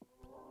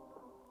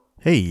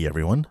Hey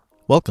everyone,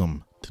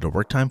 welcome to the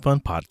Work Time Fun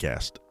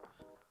podcast.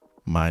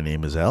 My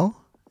name is El,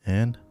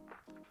 and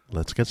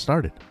let's get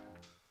started.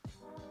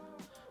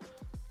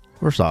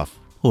 First off,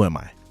 who am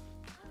I?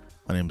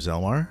 My name is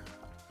Elmar.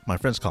 My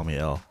friends call me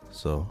El,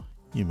 so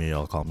you may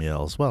all call me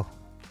El as well.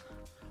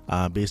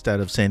 I'm based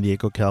out of San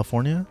Diego,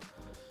 California,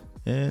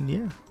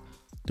 and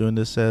doing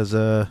this as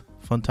a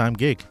fun time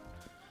gig.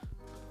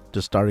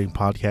 Just starting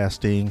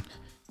podcasting.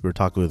 We were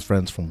talking with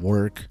friends from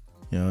work.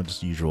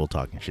 Just usual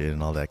talking shit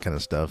and all that kind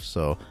of stuff.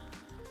 So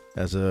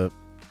as a,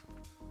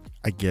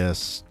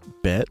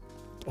 bet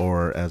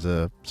or as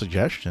a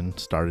suggestion,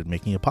 started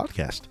making a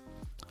podcast.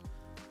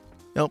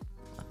 The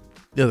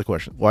other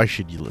question, why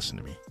should you listen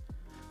to me?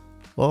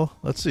 Well,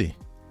 let's see.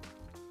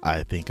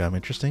 I think I'm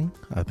interesting.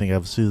 I think I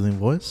have a soothing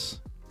voice.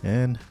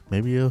 And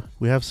maybe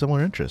we have similar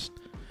interests.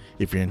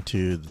 If you're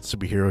into the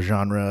superhero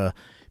genre,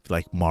 if you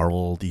like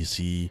Marvel,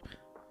 DC,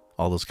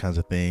 all those kinds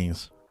of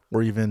things,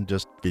 or even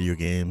just video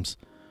games,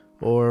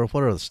 or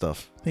what other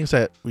stuff? Things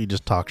that we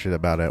just talk shit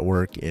about at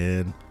work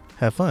and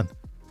have fun.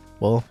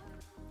 Well,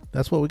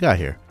 that's what we got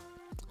here.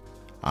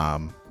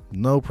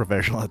 No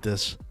professional at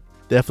this.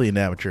 Definitely an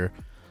amateur.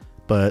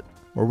 But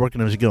we're working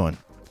as we're going.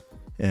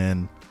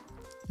 And,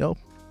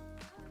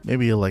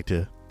 maybe you'll like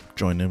to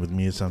join in with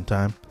me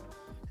sometime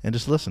and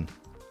just listen.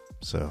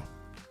 So,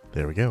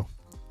 there we go.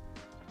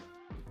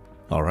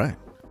 All right.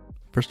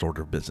 First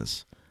order of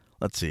business.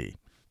 Let's see.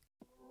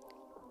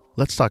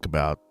 Let's talk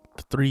about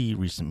the 3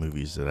 recent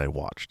movies that I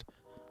watched.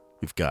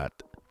 We've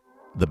got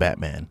The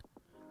Batman,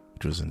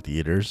 which was in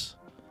theaters,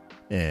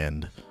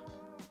 and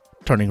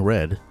Turning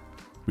Red,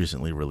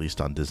 recently released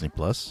on Disney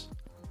Plus,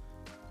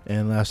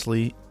 and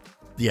lastly,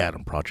 The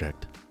Adam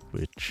Project,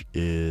 which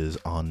is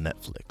on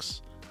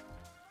Netflix.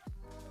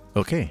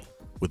 Okay,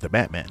 with The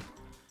Batman.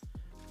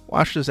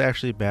 Watched this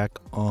actually back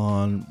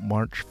on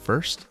March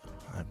 1st.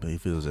 I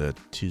believe it was a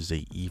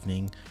Tuesday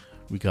evening.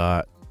 We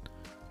got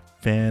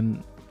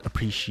fan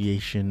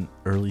appreciation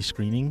early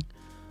screening,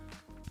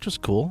 which was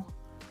cool.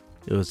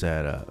 It was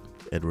at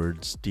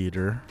Edwards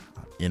Theater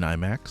in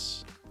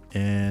IMAX,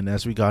 and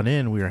as we got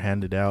in, we were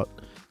handed out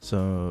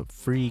some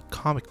free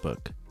comic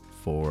book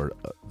for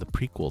the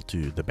prequel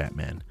to The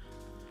Batman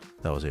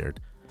that was aired,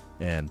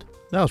 and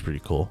that was pretty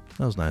cool.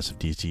 That was nice of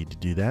DC to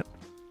do that.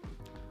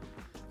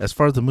 As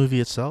far as the movie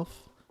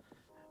itself,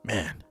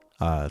 man,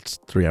 it's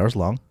 3 hours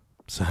long,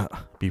 so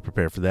be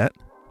prepared for that.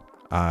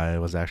 I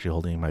was actually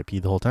holding my pee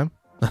the whole time.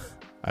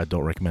 I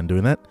don't recommend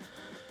doing that.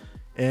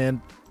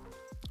 And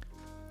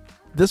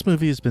this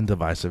movie has been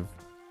divisive.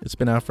 It's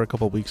been out for a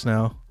couple of weeks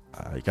now.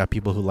 You got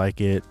people who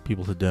like it,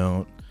 people who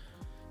don't.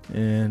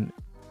 And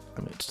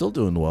it's still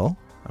doing well.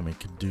 It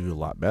could do a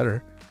lot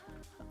better.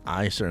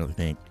 I certainly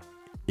think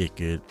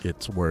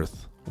it's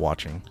worth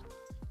watching,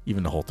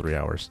 even the whole 3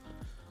 hours.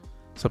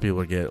 Some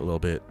people get a little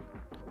bit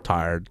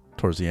tired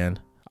towards the end.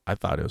 I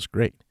thought it was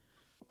great.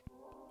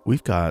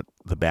 We've got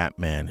the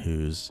Batman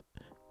who's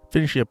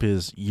finishing up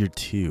his year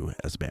 2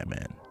 as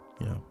Batman,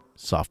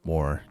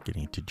 sophomore,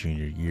 getting to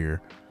junior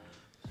year.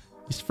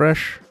 He's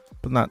fresh,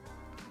 but not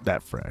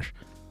that fresh.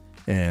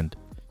 And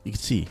you can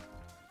see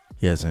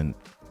he hasn't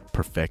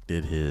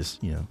perfected his,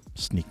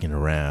 sneaking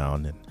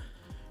around and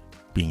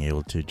being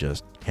able to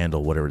just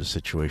handle whatever the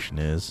situation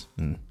is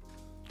and,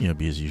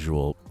 be his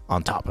usual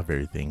on top of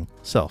everything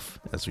self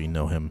as we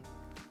know him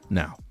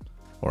now,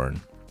 or in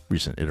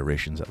recent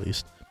iterations at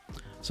least.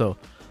 So,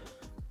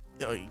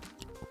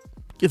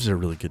 gives it a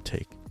really good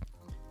take.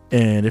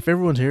 And if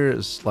everyone here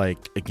is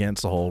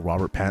against the whole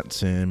Robert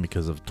Pattinson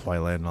because of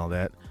Twilight and all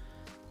that,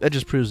 that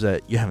just proves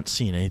that you haven't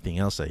seen anything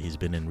else that he's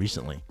been in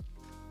recently.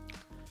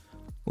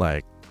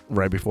 Right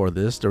before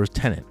this, there was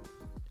Tenet.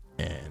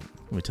 And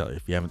let me tell you,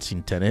 if you haven't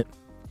seen Tenet,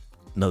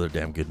 another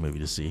damn good movie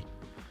to see.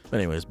 But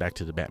anyways, back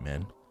to the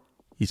Batman.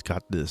 He's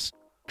got this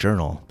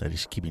journal that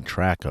he's keeping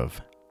track of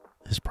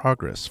his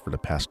progress for the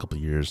past couple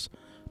of years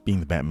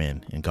being the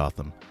Batman in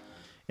Gotham.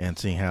 And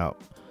seeing how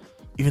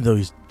even though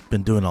he's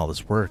been doing all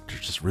this work,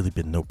 there's just really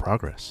been no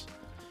progress.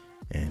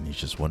 And he's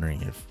just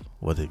wondering if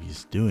what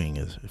he's doing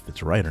is if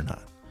it's right or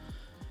not.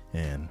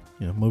 And,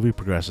 movie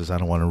progresses. I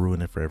don't want to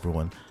ruin it for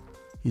everyone.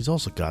 He's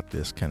also got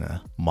this kind of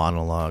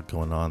monologue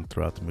going on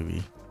throughout the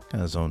movie, kind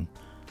of his own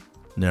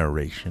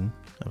narration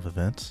of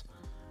events,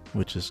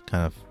 which is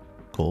kind of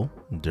cool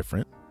and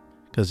different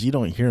because you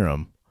don't hear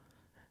him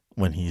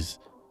when he's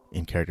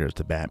in character as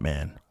the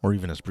Batman or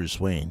even as Bruce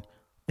Wayne.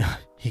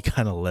 He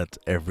kind of lets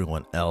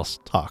everyone else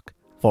talk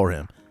for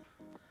him.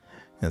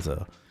 And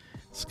so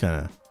it's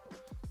kind of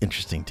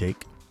interesting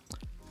take.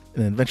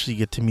 And then eventually you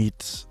get to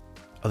meet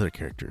other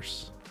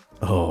characters.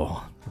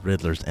 Oh,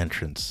 Riddler's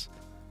entrance.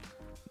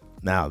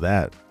 Now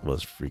that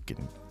was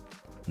freaking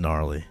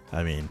gnarly.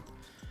 When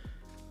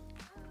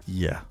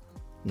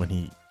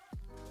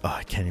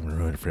I can't even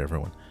ruin it for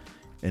everyone.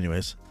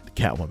 Anyways, the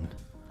Catwoman.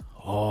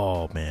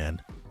 Oh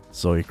man,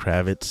 Zoe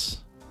Kravitz.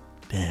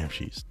 Damn,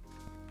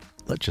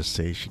 let's just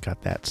say she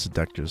got that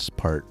seductress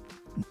part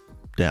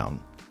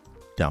down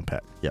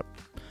pat. Yep.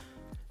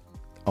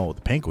 Oh,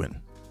 the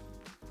Penguin.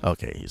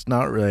 Okay, he's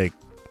not like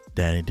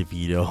Danny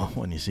DeVito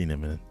when you seen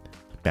him in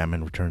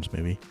Batman Returns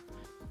movie.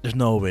 There's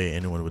no way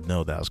anyone would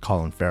know that was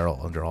Colin Farrell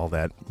under all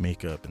that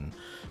makeup and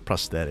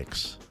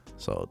prosthetics.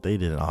 So they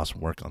did an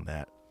awesome work on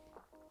that.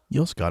 You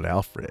also got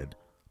Alfred,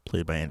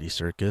 played by Andy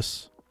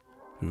Serkis,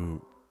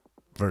 who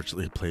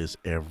virtually plays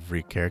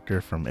every character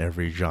from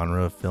every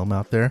genre of film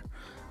out there.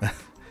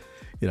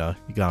 You know,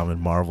 you got him in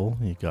Marvel,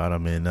 you got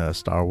him in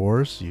Star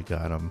Wars, you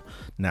got him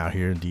now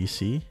here in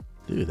DC.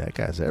 Dude, that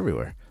guy's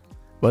everywhere.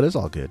 But it's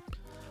all good.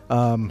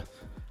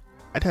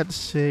 I'd have to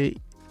say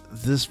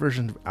this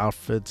version of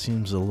Alfred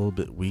seems a little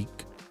bit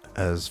weak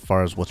as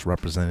far as what's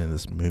represented in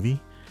this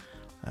movie.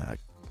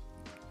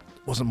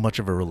 Wasn't much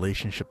of a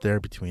relationship there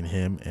between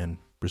him and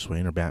Bruce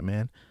Wayne or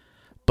Batman.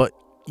 But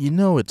you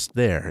know it's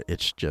there.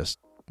 It's just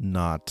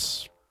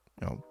not,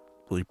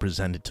 really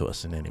presented to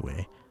us in any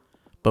way.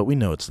 But we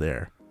know it's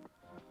there.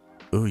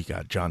 Oh, you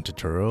got John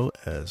Turturro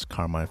as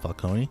Carmine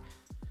Falcone.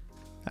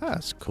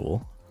 That's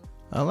cool.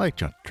 I like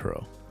John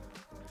Turturro.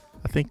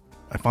 I think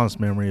my fondest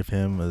memory of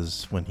him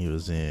was when he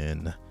was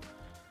in,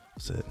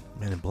 was it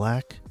Men in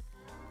Black?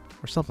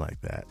 Or something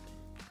like that.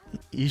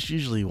 He's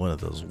usually one of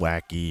those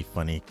wacky,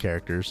 funny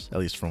characters, at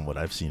least from what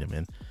I've seen him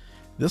in.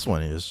 This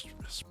one is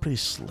pretty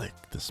slick.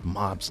 This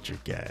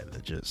mobster guy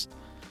that just,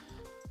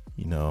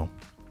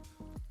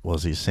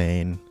 was he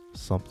saying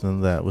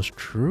something that was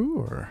true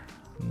or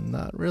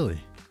not really?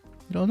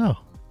 You don't know.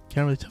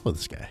 Can't really tell with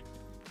this guy.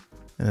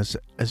 And as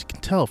you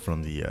can tell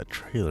from the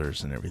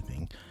trailers and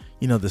everything,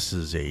 this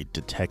is a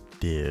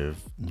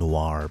detective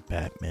noir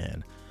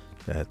Batman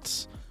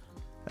that's,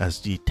 as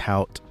the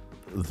tout,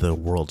 the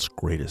world's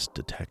greatest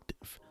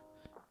detective.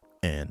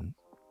 And,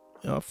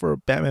 for a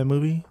Batman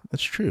movie,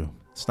 that's true.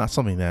 It's not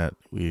something that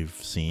we've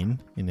seen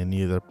in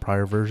any of the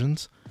prior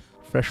versions.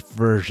 Fresh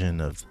version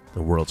of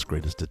the world's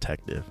greatest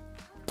detective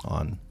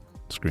on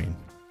screen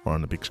or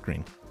on the big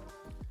screen.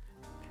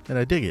 And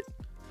I dig it.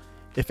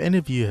 If any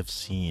of you have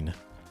seen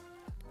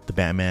the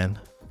Batman,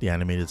 the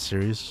animated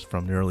series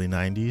from the early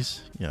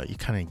 90s, you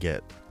kind of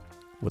get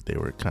what they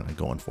were kind of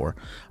going for.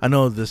 I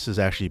know this is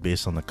actually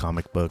based on the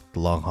comic book, The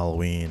Long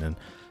Halloween, and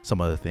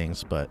some other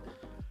things, but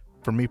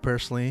for me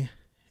personally,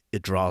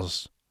 it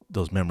draws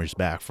those memories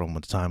back from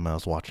the time I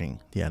was watching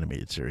the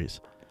animated series.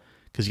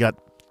 Because you got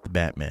the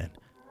Batman.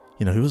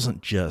 He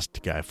wasn't just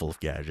a guy full of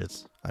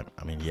gadgets.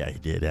 I mean, yeah, he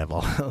did have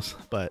all those,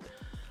 but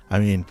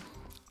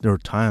there were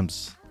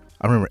times,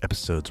 I remember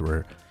episodes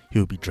where he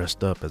would be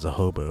dressed up as a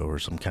hobo or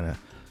some kind of,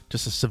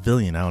 just a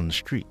civilian out on the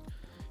street.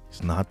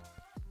 He's not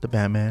the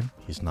Batman.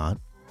 He's not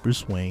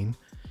Bruce Wayne.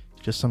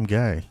 He's just some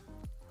guy.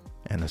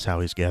 And that's how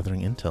he's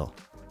gathering intel.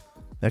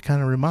 That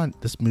kind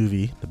of this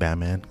movie, The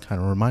Batman,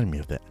 kind of reminded me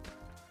of that.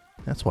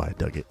 That's why I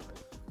dug it.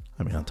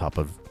 On top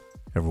of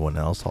everyone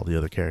else, all the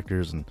other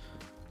characters, and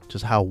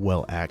just how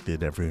well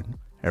acted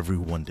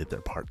everyone did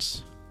their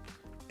parts.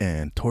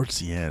 And towards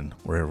the end,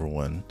 where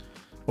everyone,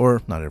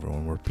 or not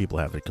everyone, where people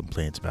have their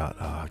complaints about,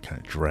 it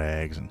kind of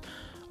drags, and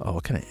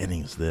what kind of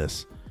ending is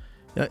this?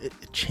 It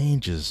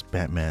changes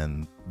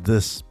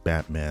this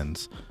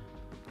Batman's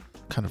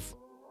kind of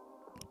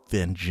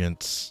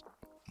vengeance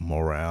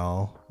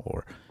morale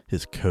or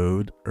his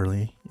code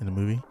early in the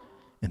movie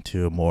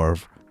into a more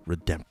of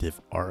redemptive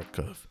arc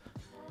of,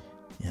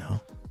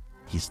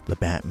 he's the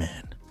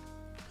Batman.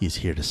 He's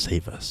here to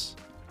save us.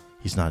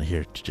 He's not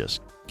here to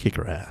just kick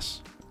our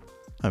ass.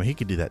 He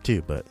could do that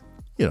too, but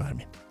you know what I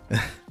mean.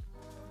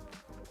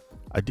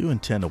 I do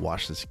intend to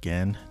watch this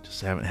again.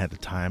 Just haven't had the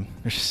time.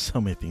 There's just so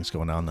many things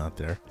going on out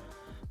there.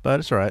 But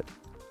it's alright.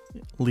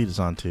 Lead us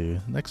on to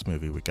the next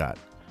movie we got,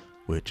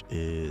 which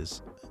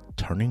is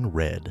Turning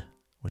Red,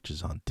 which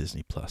is on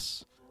Disney+.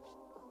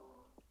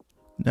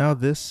 Now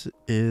this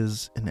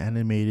is an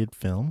animated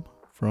film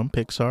from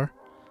Pixar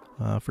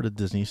for the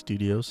Disney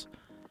Studios.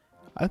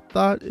 I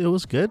thought it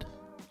was good.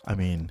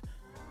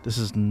 This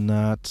is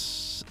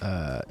not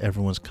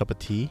everyone's cup of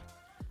tea.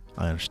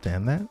 I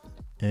understand that.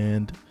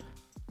 And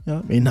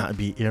it may not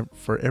be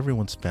for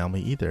everyone's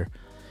family either.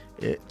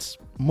 It's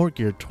more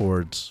geared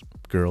towards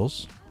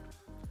girls.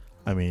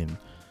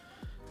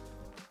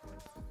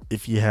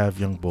 If you have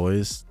young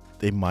boys,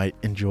 they might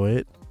enjoy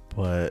it,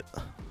 but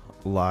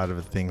a lot of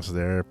the things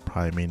there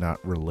probably may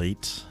not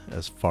relate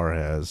as far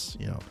as,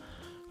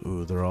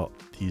 they're all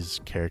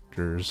these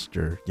characters,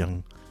 they're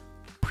young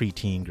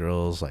preteen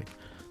girls, like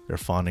they're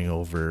fawning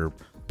over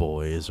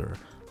boys or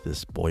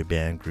this boy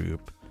band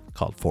group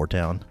called Four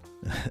Town.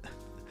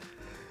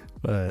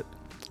 But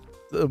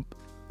the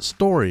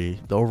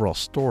overall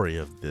story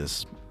of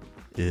this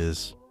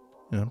is,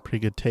 pretty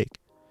good take.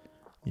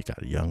 You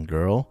got a young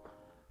girl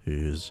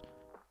who's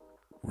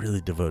really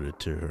devoted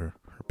to her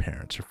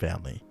parents, her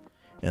family,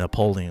 and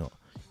upholding,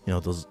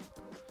 those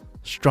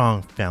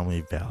strong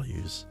family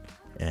values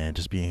and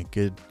just being a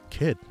good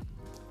kid.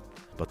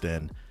 But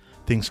then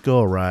things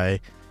go awry,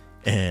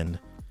 and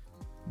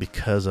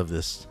because of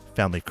this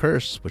family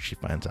curse, which she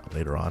finds out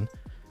later on,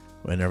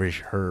 whenever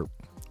her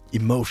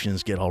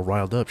emotions get all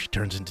riled up, she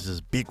turns into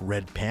this big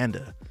red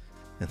panda.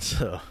 And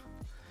so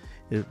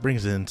it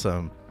brings in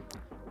some,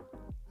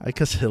 I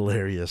guess,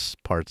 hilarious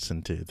parts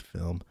into the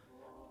film.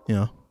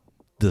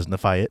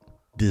 Disneyfy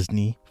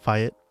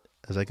it,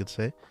 as I could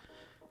say.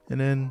 And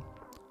then,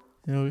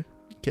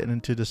 getting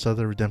into this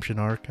other redemption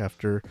arc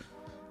after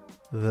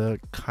the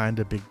kind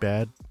of big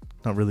bad,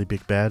 not really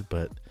big bad,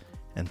 but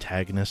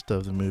antagonist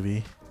of the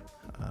movie,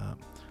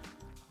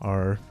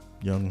 our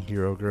young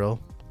hero girl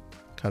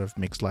kind of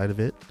makes light of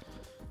it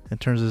and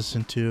turns this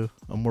into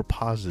a more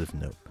positive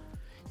note.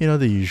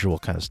 The usual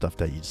kind of stuff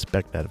that you'd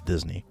expect out of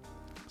Disney.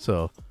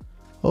 So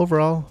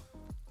overall,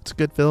 it's a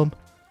good film,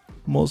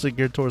 mostly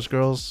geared towards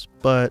girls,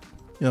 but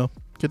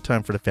good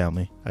time for the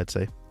family, I'd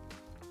say.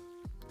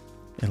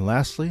 And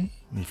lastly,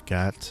 we've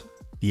got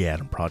The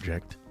Adam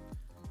Project,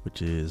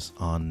 which is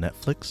on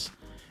Netflix.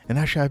 And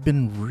actually, I've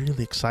been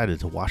really excited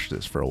to watch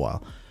this for a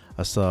while.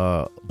 I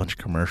saw a bunch of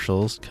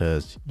commercials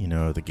because,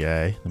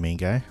 the main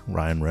guy,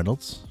 Ryan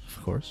Reynolds,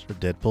 of course, for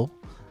Deadpool.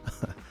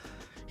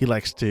 He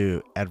likes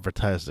to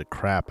advertise the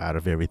crap out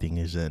of everything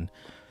he's in.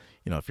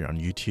 If you're on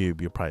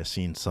YouTube, you've probably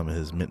seen some of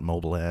his Mint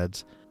Mobile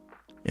ads.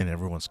 And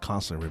everyone's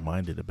constantly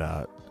reminded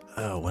about,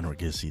 when we're going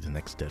to see the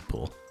next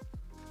Deadpool.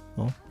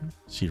 Well,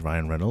 see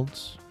Ryan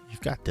Reynolds,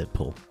 you've got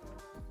Deadpool.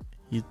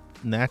 He's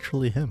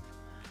naturally him.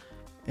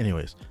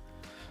 Anyways,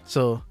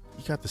 so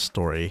you got the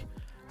story.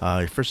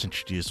 You're first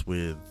introduced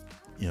with,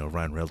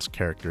 Ryan Reynolds'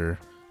 character.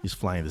 He's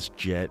flying this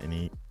jet and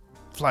he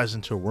flies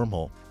into a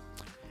wormhole.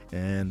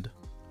 And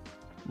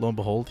lo and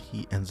behold,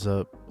 he ends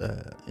up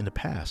in the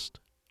past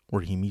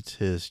where he meets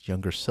his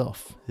younger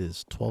self,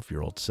 his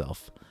 12-year-old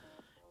self.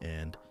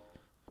 And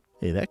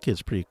hey, that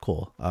kid's pretty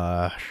cool.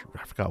 I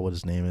forgot what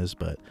his name is,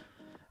 but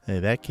hey,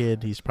 that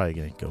kid, he's probably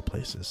going to go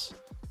places.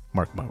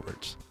 Mark my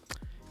words.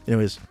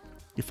 Anyways,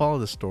 you follow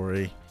the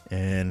story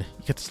and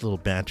you get this little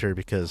banter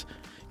because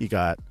you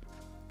got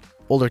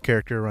older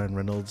character Ryan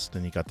Reynolds,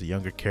 then you got the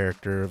younger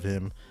character of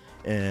him,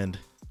 and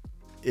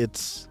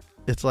it's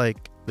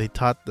like they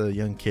taught the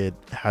young kid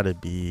how to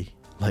be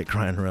like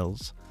Ryan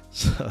Reynolds.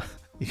 So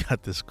you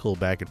got this cool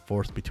back and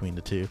forth between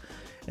the two,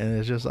 and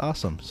it's just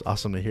awesome. It's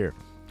awesome to hear.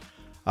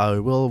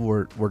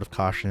 Word of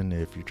caution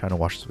if you're trying to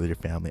watch this with your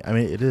family. I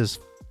mean, it is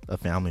a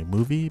family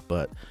movie,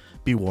 but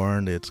be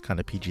warned, it's kind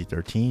of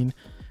PG-13.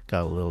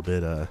 Got a little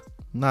bit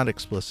not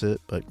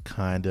explicit, but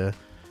kind of,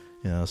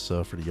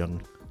 so for the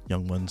young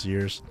ones'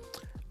 ears,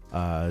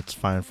 it's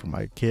fine for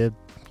my kid.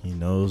 He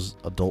knows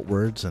adult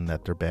words and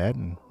that they're bad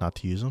and not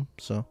to use them,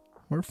 so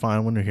we're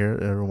fine when we hear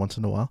it every once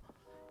in a while.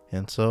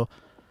 And so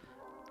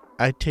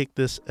I take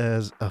this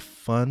as a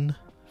fun,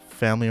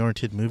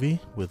 family-oriented movie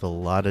with a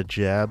lot of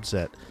jabs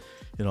at,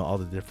 all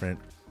the different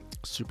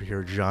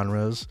superhero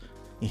genres.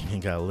 Even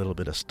got a little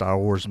bit of Star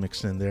Wars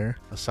mixed in there,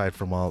 aside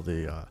from all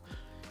the,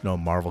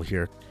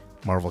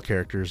 Marvel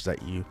characters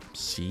that you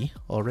see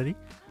already,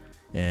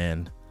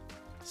 and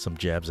some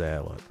jabs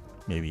at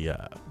maybe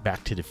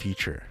Back to the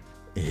Future.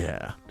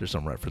 Yeah, there's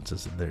some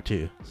references in there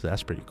too, so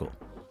that's pretty cool.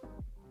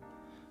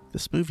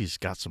 This movie's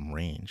got some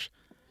range.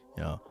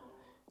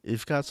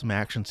 You've got some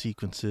action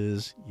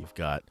sequences. You've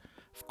got,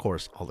 of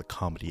course, all the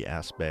comedy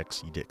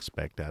aspects you'd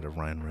expect out of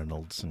Ryan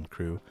Reynolds and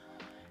crew,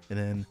 and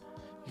then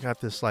you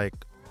got this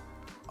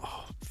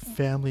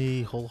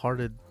family,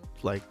 wholehearted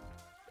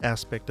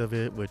aspect of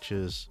it, which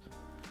is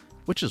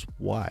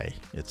why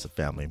it's a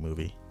family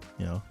movie.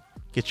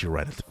 Gets you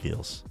right at the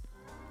feels.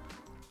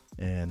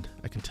 And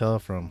I can tell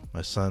from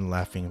my son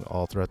laughing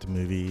all throughout the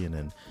movie and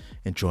then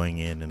enjoying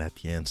it, and at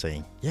the end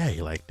saying, yeah,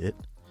 he liked it,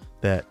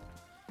 that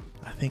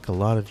I think a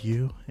lot of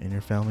you and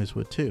your families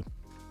would too.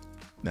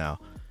 Now,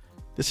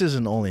 this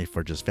isn't only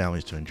for just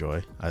families to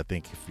enjoy. I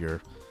think if you're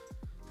a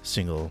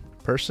single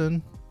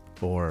person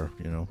or,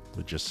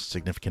 with just a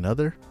significant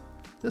other,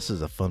 this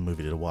is a fun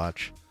movie to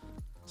watch.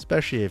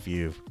 Especially if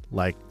you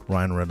like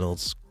Ryan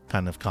Reynolds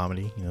kind of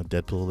comedy,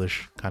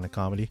 Deadpool-ish kind of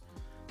comedy,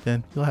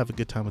 then you'll have a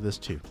good time with this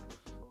too.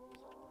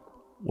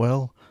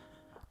 Well,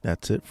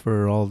 that's it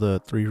for all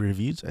the 3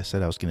 reviews I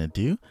said I was going to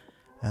do.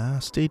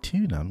 Stay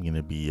tuned. I'm going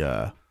to be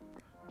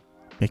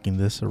making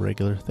this a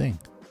regular thing.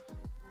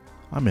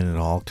 I'm into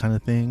all kind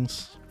of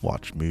things.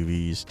 Watch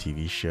movies,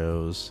 TV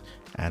shows,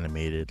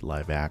 animated,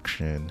 live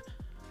action,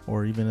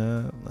 or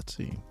even,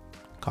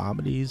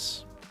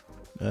 comedies,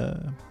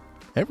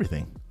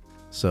 everything.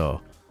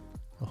 So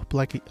I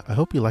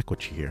hope you like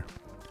what you hear.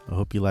 I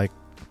hope you like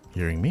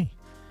hearing me,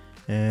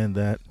 and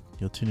that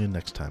you'll tune in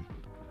next time.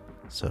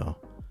 So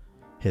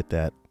hit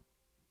that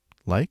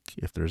like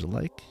if there's a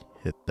like,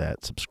 hit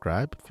that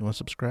subscribe if you want to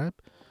subscribe,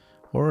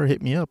 or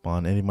hit me up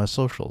on any of my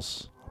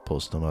socials. I'll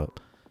post them up.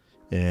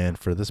 And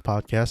for this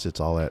podcast, it's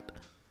all at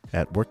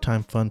Work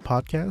Time Fun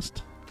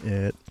Podcast.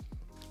 At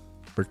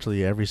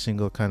virtually every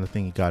single kind of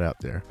thing you got out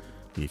there.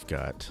 We've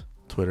got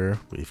Twitter,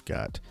 we've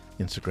got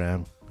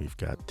Instagram, we've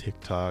got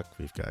TikTok,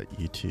 we've got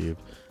YouTube.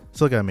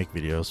 Still gotta make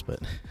videos, but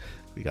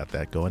we got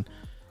that going.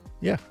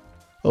 Yeah.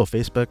 Oh,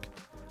 Facebook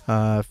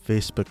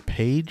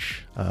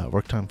page,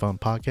 Work Time Fun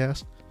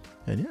Podcast.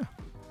 And yeah,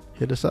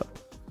 hit us up.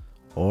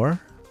 Or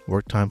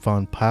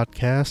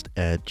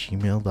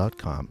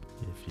worktimefunpodcast@gmail.com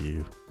if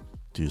you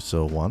do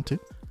so want to.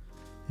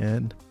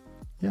 And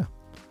yeah,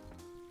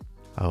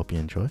 I hope you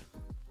enjoy.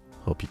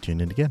 Hope you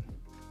tune in again.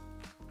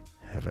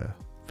 Have a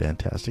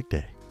fantastic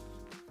day.